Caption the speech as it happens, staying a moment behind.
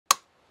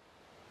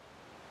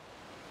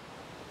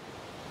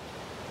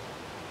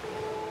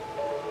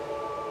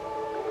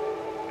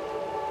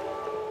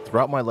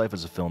Throughout my life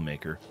as a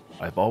filmmaker,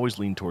 I've always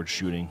leaned towards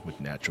shooting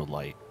with natural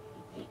light.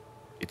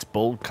 Its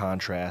bold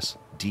contrasts,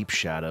 deep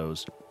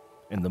shadows,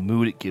 and the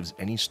mood it gives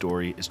any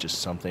story is just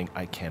something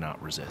I cannot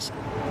resist.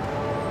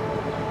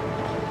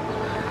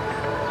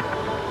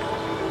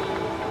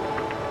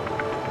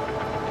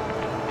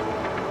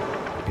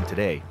 And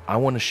today, I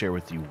want to share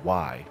with you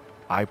why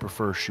I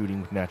prefer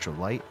shooting with natural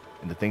light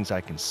and the things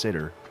I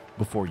consider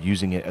before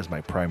using it as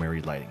my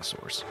primary lighting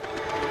source.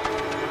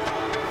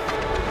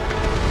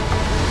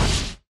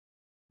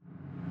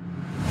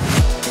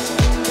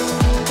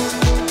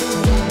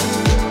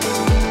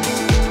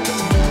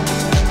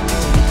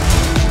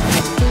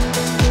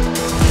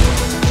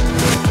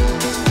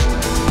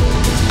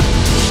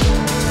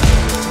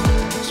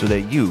 So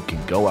that you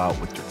can go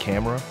out with your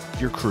camera,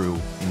 your crew,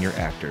 and your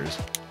actors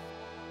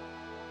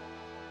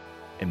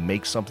and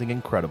make something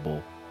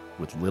incredible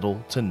with little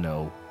to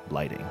no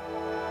lighting.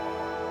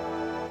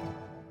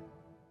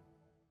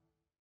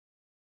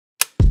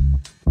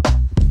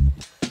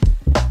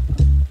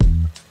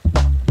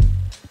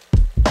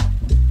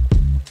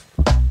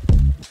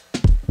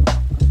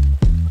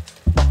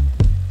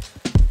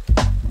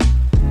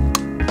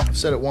 I've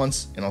said it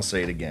once and I'll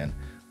say it again.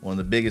 One of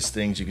the biggest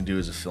things you can do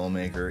as a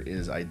filmmaker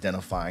is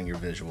identifying your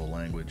visual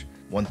language.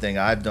 One thing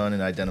I've done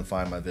in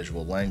identifying my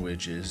visual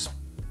language is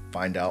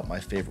find out my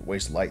favorite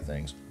ways to light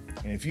things.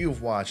 And if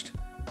you've watched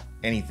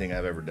anything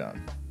I've ever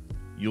done,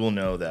 you will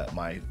know that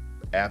my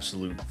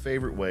absolute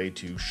favorite way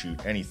to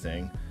shoot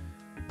anything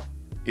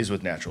is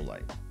with natural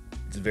light.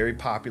 It's a very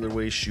popular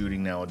way of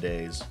shooting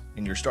nowadays,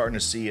 and you're starting to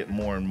see it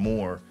more and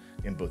more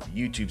in both the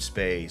YouTube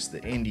space,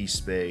 the indie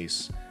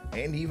space,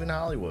 and even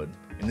Hollywood.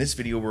 In this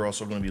video, we're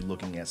also going to be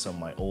looking at some of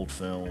my old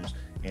films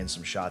and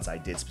some shots I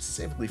did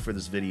specifically for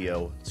this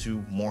video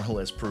to more or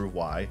less prove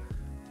why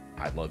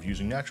I love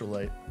using natural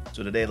light.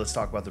 So today, let's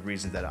talk about the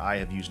reasons that I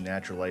have used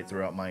natural light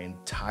throughout my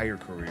entire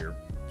career,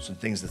 some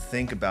things to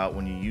think about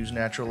when you use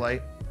natural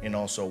light, and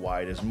also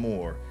why it is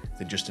more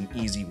than just an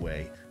easy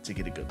way to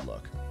get a good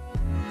look.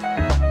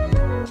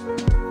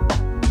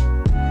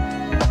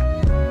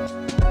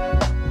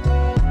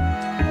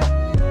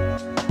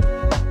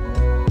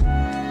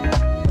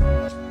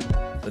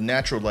 The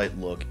natural light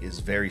look is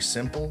very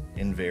simple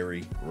and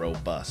very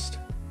robust.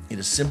 It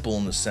is simple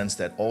in the sense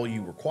that all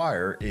you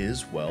require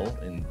is, well,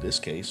 in this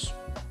case,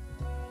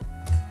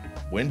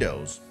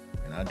 windows.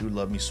 And I do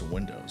love me some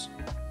windows.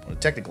 On a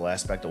technical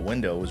aspect, a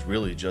window is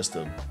really just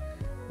a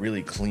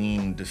really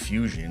clean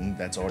diffusion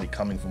that's already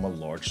coming from a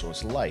large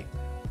source of light.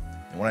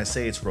 And when I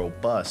say it's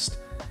robust,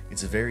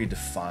 it's a very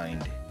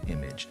defined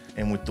image.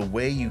 And with the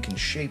way you can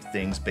shape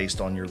things based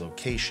on your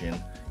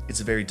location, it's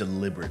a very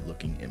deliberate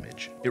looking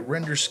image. It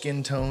renders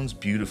skin tones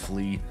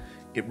beautifully.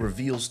 It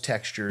reveals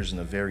textures in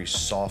a very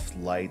soft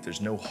light.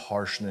 There's no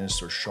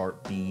harshness or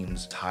sharp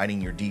beams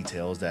hiding your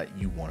details that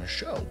you want to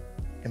show.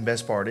 And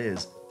best part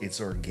is,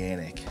 it's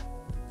organic.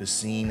 The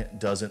scene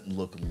doesn't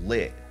look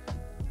lit,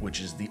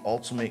 which is the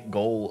ultimate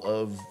goal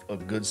of a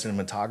good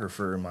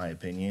cinematographer, in my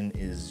opinion,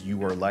 is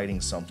you are lighting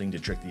something to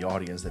trick the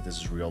audience that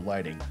this is real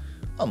lighting.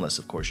 Unless,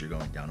 of course, you're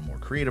going down a more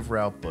creative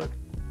route, but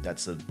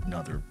that's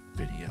another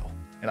video.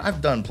 And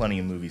I've done plenty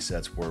of movie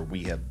sets where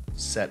we have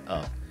set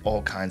up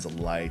all kinds of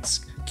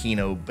lights,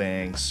 Kino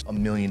banks, a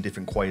million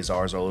different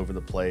quasars all over the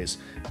place,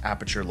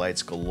 aperture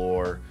lights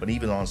galore. But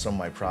even on some of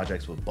my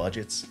projects with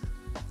budgets,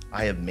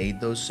 I have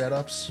made those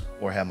setups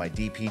or have my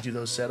DP do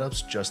those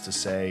setups just to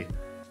say,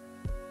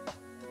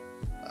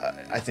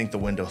 I think the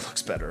window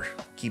looks better.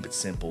 Keep it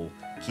simple,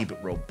 keep it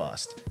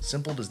robust.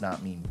 Simple does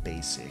not mean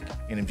basic.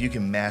 And if you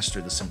can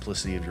master the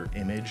simplicity of your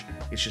image,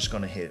 it's just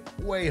gonna hit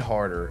way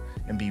harder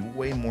and be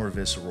way more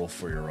visceral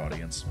for your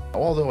audience.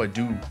 Although I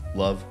do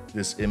love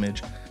this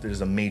image,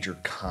 there's a major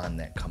con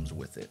that comes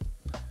with it,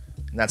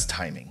 and that's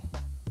timing.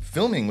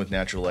 Filming with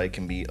natural light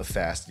can be a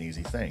fast and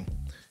easy thing.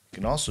 It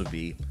can also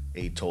be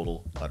a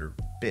total, utter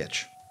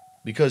bitch,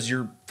 because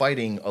you're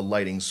fighting a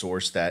lighting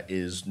source that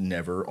is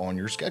never on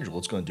your schedule.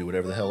 It's going to do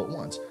whatever the hell it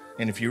wants.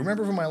 And if you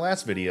remember from my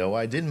last video,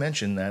 I did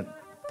mention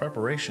that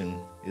preparation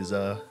is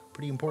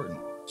pretty important.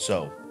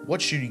 So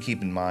what should you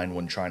keep in mind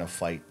when trying to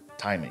fight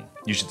timing?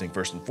 You should think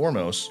first and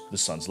foremost, the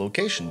sun's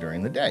location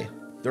during the day.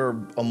 There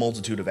are a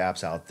multitude of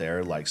apps out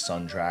there like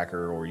Sun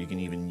Tracker, or you can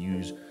even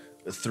use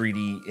a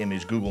 3D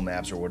image, Google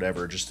Maps or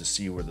whatever, just to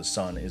see where the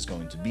sun is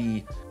going to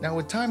be. Now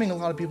with timing, a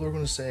lot of people are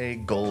going to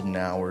say golden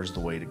hour is the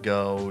way to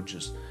go.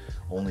 Just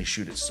only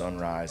shoot at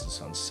sunrise and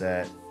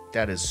sunset.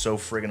 That is so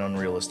friggin'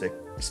 unrealistic,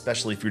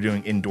 especially if you're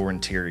doing indoor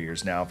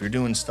interiors. Now, if you're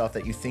doing stuff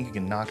that you think you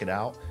can knock it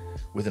out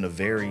within a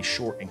very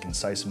short and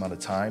concise amount of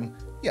time,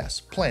 yes,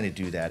 plan to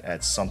do that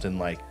at something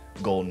like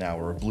golden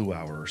hour or blue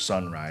hour or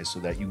sunrise so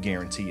that you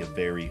guarantee a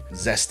very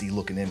zesty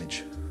looking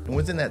image. And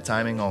within that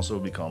timing also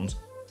becomes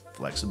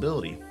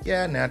flexibility.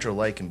 Yeah, natural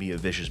light can be a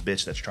vicious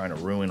bitch that's trying to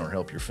ruin or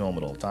help your film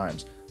at all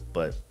times,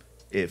 but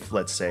if,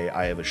 let's say,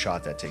 I have a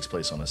shot that takes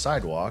place on a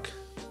sidewalk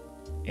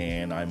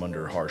and I'm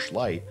under harsh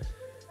light,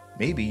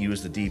 maybe you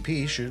as the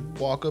DP should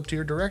walk up to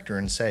your director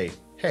and say,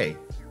 hey,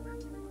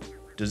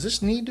 does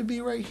this need to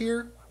be right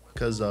here?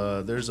 Because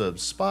there's a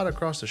spot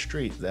across the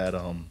street that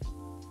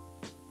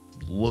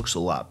looks a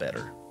lot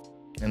better.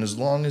 And as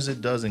long as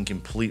it doesn't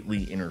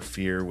completely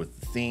interfere with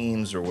the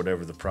themes or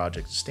whatever the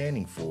project is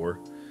standing for,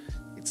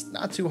 it's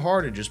not too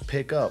hard to just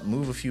pick up,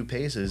 move a few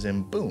paces,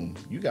 and boom,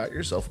 you got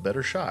yourself a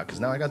better shot. Because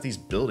now I got these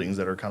buildings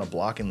that are kind of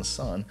blocking the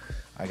sun.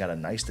 I got a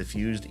nice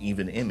diffused,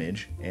 even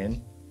image,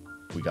 and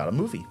we got a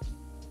movie.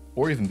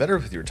 Or even better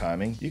with your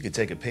timing, you could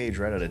take a page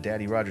right out of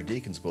Daddy Roger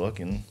Deakins' book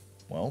and,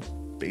 well,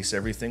 base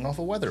everything off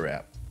a weather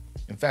app.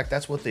 In fact,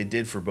 that's what they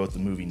did for both the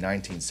movie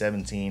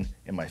 1917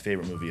 and my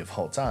favorite movie of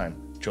all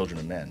time, Children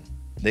of Men.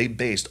 They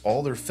based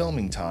all their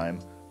filming time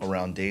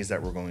around days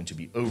that were going to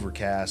be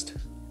overcast,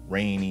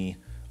 rainy.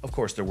 Of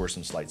course, there were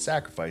some slight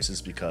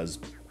sacrifices because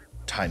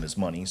time is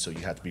money, so you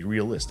have to be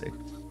realistic.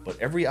 But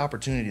every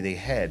opportunity they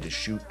had to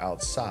shoot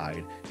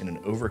outside in an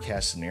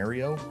overcast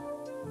scenario,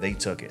 they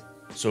took it.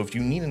 So if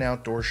you need an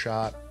outdoor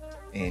shot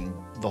and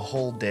the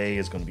whole day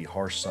is going to be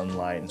harsh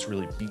sunlight and it's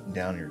really beating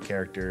down your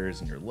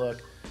characters and your look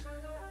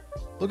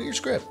at your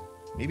script.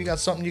 Maybe you got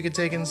something you could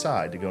take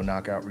inside to go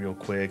knock out real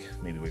quick.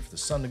 Maybe wait for the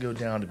sun to go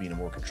down to be in a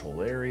more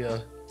controlled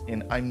area.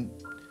 And I'm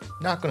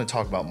not going to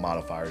talk about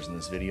modifiers in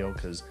this video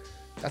because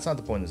that's not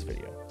the point of this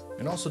video.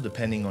 And also,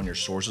 depending on your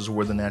sources of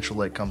where the natural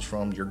light comes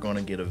from, you're going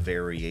to get a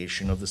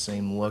variation of the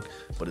same look,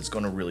 but it's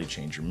going to really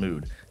change your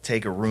mood.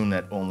 Take a room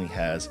that only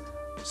has,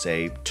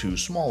 say, 2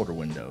 smaller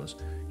windows.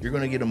 You're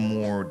going to get a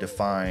more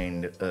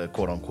defined,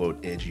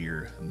 quote-unquote,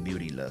 edgier,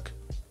 moody look,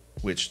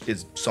 which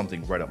is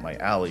something right up my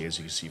alley, as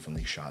you can see from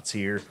these shots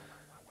here.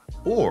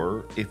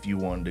 Or if you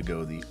wanted to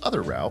go the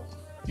other route,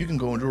 you can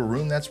go into a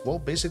room that's, well,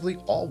 basically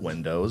all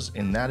windows,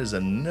 and that is a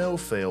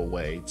no-fail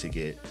way to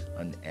get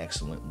an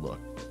excellent look.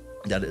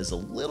 That is a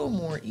little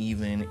more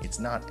even. It's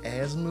not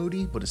as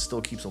moody, but it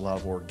still keeps a lot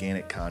of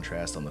organic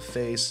contrast on the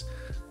face.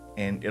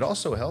 And it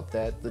also helped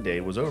that the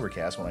day was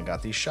overcast when I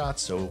got these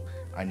shots, so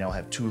I now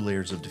have 2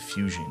 layers of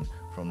diffusion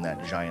from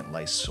that giant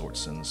light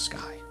source in the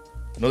sky.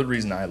 Another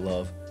reason I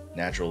love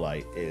natural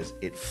light is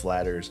it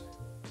flatters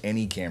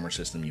any camera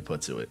system you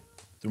put to it.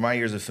 Through my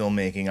years of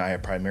filmmaking, I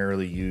have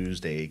primarily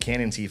used a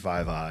Canon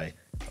T5i,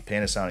 a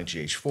Panasonic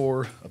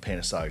GH4, a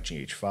Panasonic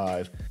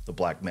GH5, the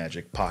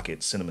BlackMagic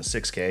Pocket Cinema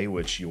 6K,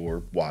 which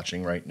you're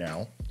watching right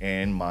now,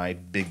 and my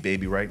big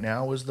baby right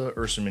now is the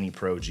Ursa Mini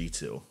Pro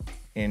G2.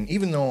 And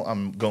even though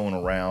I'm going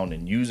around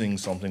and using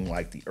something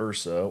like the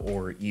Ursa,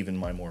 or even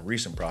my more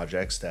recent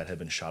projects that have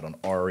been shot on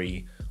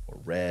ARRI or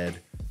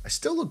Red, I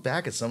still look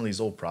back at some of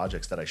these old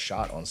projects that I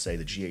shot on, say,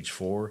 the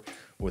GH4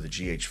 or the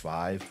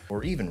GH5,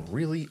 or even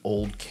really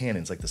old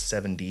Canons like the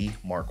 7D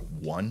Mark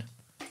I.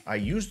 I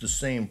used the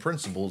same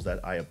principles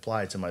that I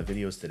apply to my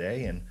videos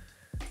today, and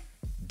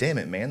damn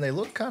it, man, they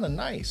look kind of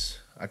nice.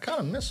 I kind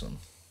of miss them.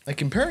 Like,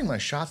 comparing my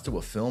shots to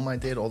a film I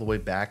did all the way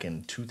back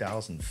in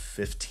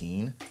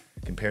 2015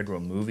 compared to a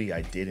movie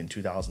I did in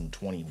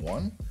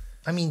 2021,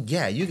 I mean,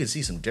 yeah, you can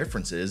see some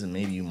differences, and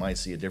maybe you might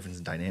see a difference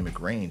in dynamic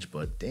range,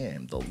 but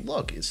damn, the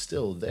look is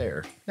still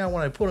there. Now,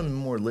 when I put them in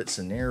more lit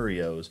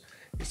scenarios,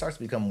 it starts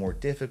to become more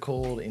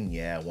difficult, and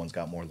yeah, one's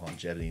got more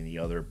longevity than the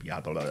other,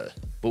 yada blah, blah.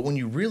 But when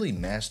you really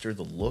master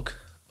the look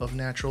of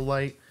natural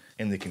light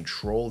and the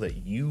control that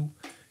you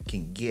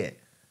can get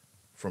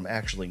from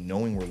actually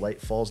knowing where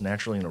light falls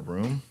naturally in a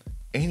room,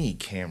 any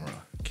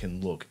camera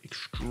can look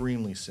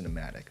extremely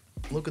cinematic.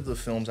 Look at the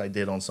films I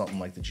did on something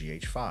like the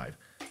GH5.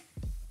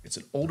 It's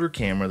an older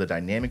camera, the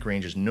dynamic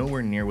range is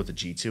nowhere near what the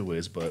G2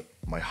 is, but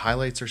my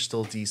highlights are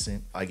still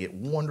decent, I get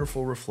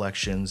wonderful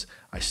reflections,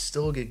 I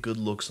still get good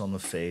looks on the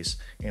face,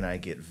 and I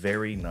get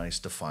very nice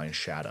defined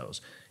shadows.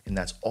 And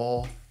that's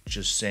all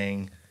just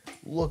saying,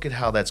 look at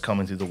how that's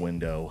coming through the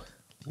window,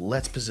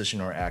 let's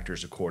position our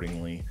actors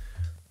accordingly,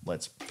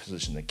 let's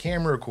position the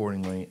camera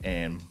accordingly,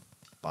 and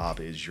Bob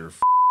is your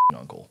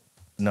uncle.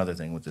 Another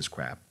thing with this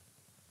crap,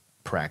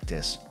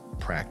 practice,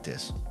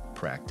 practice,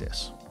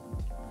 practice.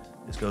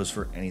 This goes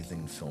for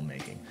anything in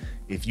filmmaking.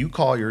 If you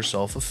call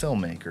yourself a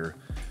filmmaker,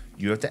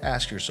 you have to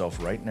ask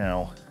yourself right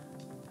now,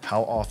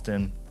 how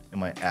often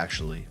am I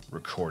actually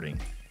recording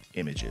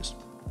images?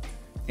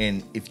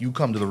 And if you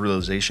come to the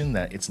realization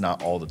that it's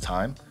not all the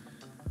time,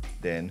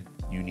 then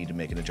you need to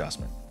make an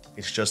adjustment.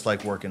 It's just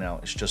like working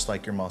out. It's just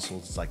like your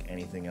muscles. It's like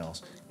anything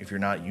else. If you're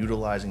not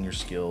utilizing your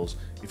skills,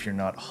 if you're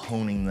not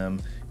honing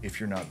them, if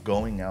you're not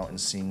going out and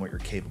seeing what you're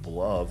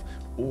capable of,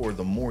 or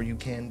the more you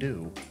can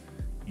do,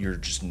 you're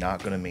just not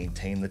going to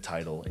maintain the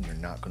title, and you're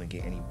not going to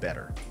get any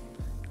better.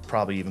 You're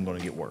probably even going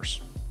to get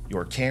worse.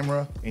 Your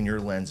camera and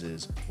your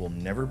lenses will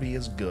never be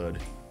as good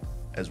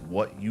as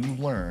what you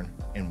learn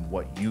and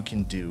what you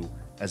can do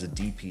as a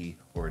DP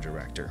or a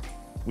director,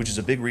 which is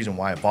a big reason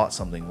why I bought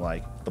something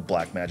like the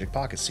BlackMagic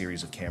Pocket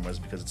series of cameras,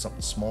 because it's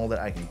something small that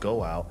I can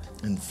go out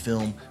and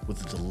film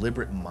with a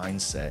deliberate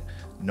mindset,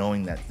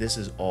 knowing that this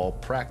is all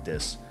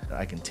practice that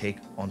I can take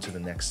onto the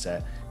next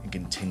set and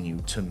continue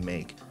to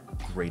make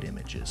great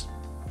images.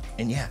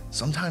 And yeah,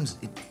 sometimes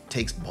it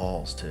takes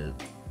balls to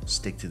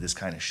stick to this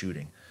kind of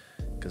shooting,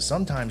 because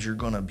sometimes you're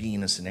going to be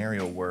in a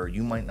scenario where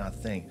you might not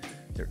think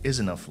there is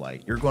enough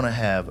light. You're going to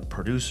have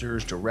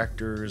producers,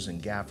 directors,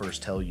 and gaffers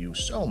tell you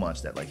so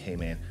much that, like, hey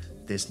man,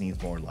 this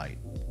needs more light.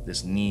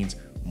 This needs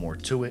more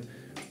to it.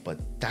 but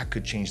that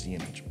could change the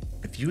image.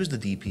 If you as the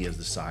DP has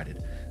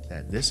decided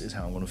that this is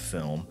how I'm going to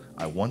film,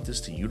 I want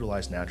this to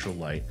utilize natural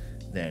light,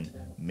 then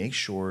make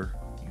sure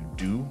you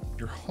do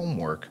your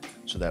homework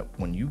so that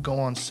when you go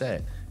on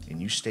set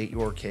and you state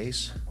your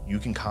case, you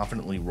can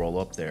confidently roll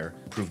up there,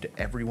 prove to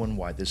everyone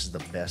why this is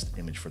the best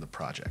image for the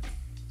project.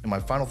 And my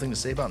final thing to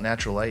say about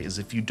natural light is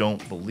if you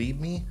don't believe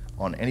me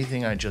on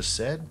anything I just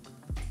said,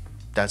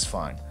 that's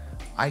fine.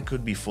 I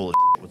could be full of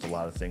shit with a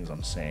lot of things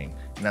I'm saying,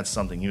 and that's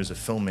something you as a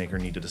filmmaker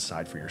need to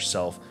decide for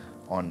yourself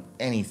on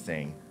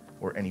anything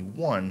or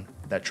anyone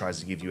that tries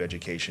to give you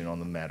education on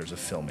the matters of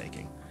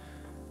filmmaking.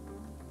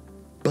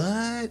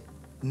 But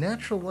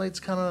natural light's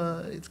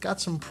it's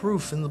got some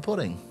proof in the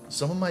pudding.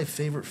 Some of my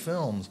favorite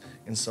films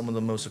and some of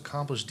the most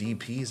accomplished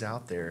DPs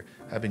out there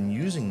have been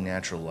using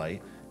natural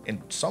light,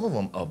 and some of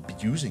them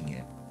abusing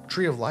it.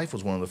 Tree of Life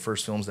was one of the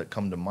first films that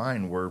come to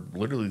mind where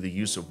literally the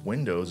use of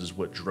windows is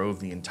what drove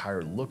the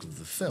entire look of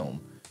the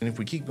film. And if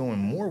we keep going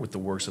more with the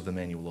works of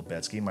Emmanuel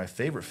Lubezki, my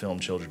favorite film,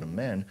 Children of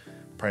Men,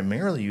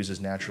 primarily uses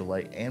natural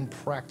light and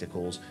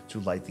practicals to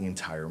light the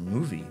entire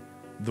movie.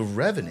 The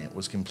Revenant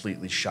was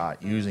completely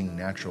shot using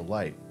natural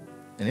light,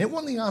 and it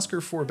won the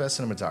Oscar for Best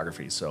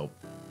Cinematography, so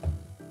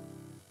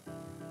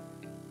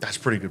that's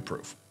pretty good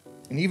proof.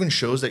 And even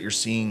shows that you're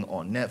seeing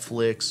on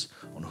Netflix,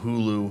 on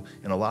Hulu,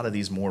 and a lot of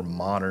these more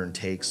modern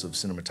takes of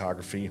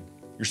cinematography,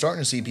 you're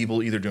starting to see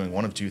people either doing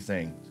one of two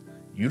things: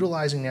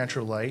 utilizing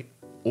natural light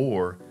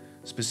or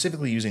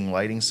specifically using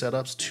lighting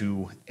setups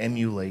to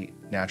emulate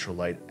natural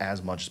light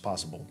as much as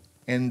possible.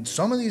 And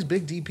some of these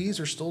big DPs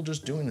are still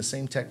just doing the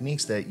same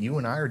techniques that you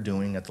and I are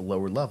doing at the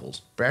lower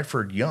levels.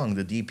 Bradford Young,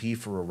 the DP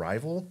for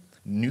Arrival,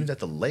 knew that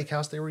the lake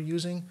house they were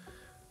using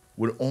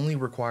would only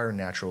require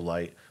natural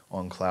light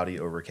on cloudy,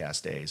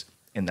 overcast days.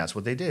 And that's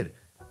what they did.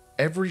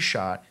 Every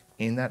shot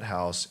in that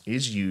house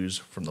is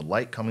used from the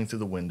light coming through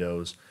the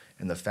windows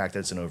and the fact that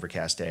it's an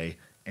overcast day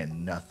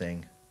and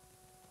nothing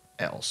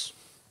else.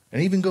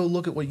 And even go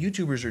look at what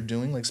YouTubers are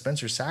doing like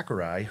Spencer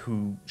Sakurai,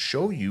 who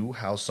show you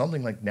how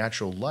something like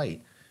natural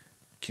light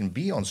can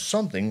be on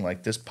something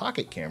like this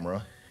pocket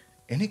camera,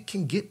 and it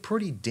can get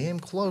pretty damn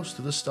close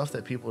to the stuff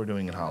that people are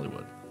doing in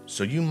Hollywood.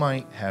 So you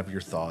might have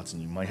your thoughts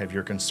and you might have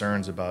your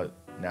concerns about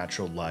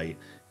natural light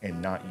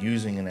and not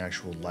using an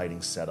actual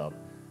lighting setup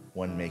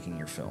when making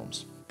your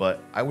films.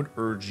 But I would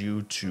urge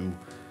you to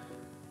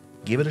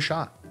give it a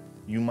shot.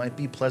 You might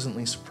be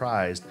pleasantly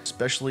surprised,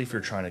 especially if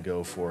you're trying to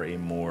go for a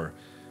more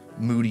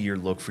moodier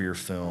look for your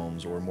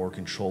films or more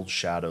controlled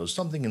shadows,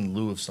 something in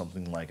lieu of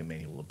something like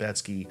Emmanuel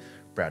Lubezki,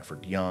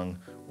 Bradford Young,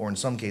 or in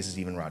some cases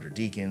even Roger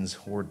Deakins,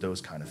 or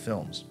those kind of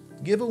films.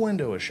 Give a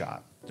window a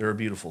shot. They're a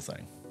beautiful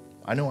thing.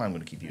 I know I'm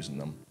going to keep using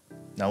them.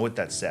 Now, with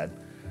that said,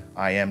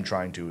 I am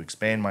trying to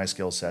expand my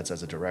skill sets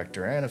as a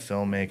director and a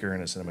filmmaker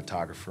and a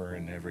cinematographer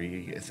and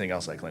everything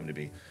else I claim to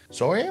be.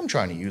 So I am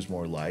trying to use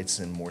more lights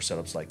and more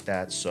setups like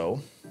that.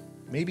 So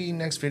maybe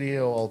next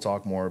video I'll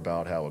talk more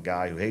about how a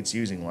guy who hates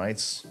using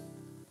lights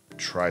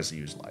tries to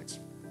use lights.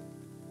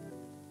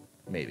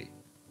 Maybe.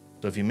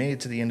 So if you made it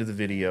to the end of the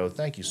video,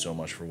 thank you so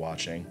much for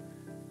watching.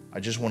 I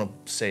just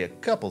want to say a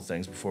couple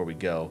things before we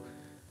go.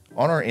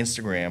 On our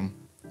Instagram,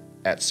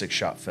 at 6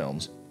 Shot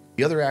Films,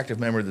 the other active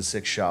member of the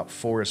 6 Shop,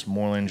 Forrest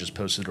Moreland, just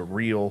posted a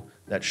reel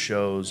that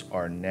shows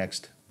our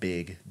next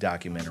big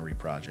documentary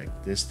project.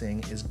 This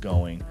thing is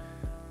going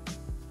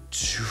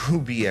to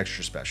be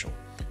extra special.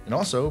 And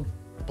also,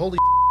 holy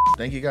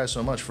thank you guys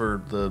so much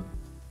for the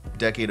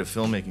decade of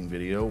filmmaking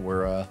video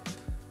where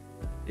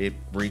it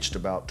reached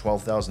about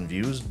 12,000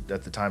 views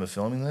at the time of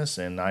filming this,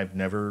 and I've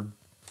never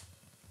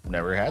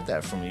had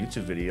that from a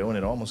YouTube video, and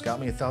it almost got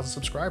me 1,000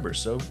 subscribers.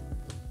 So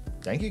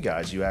thank you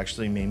guys. You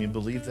actually made me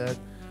believe that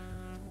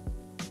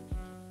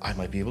I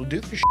might be able to do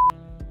this shit.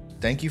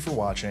 Thank you for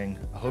watching.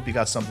 I hope you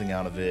got something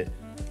out of it.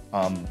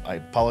 I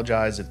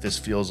apologize if this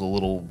feels a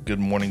little Good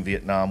Morning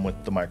Vietnam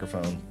with the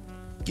microphone.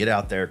 Get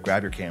out there,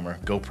 grab your camera,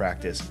 go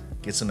practice,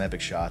 get some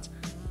epic shots,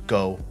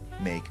 go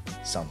make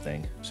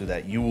something so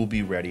that you will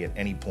be ready at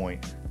any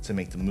point to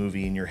make the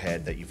movie in your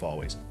head that you've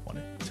always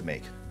wanted to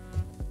make.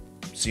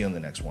 See you on the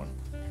next one.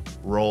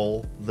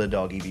 Roll the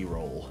doggy B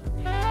roll.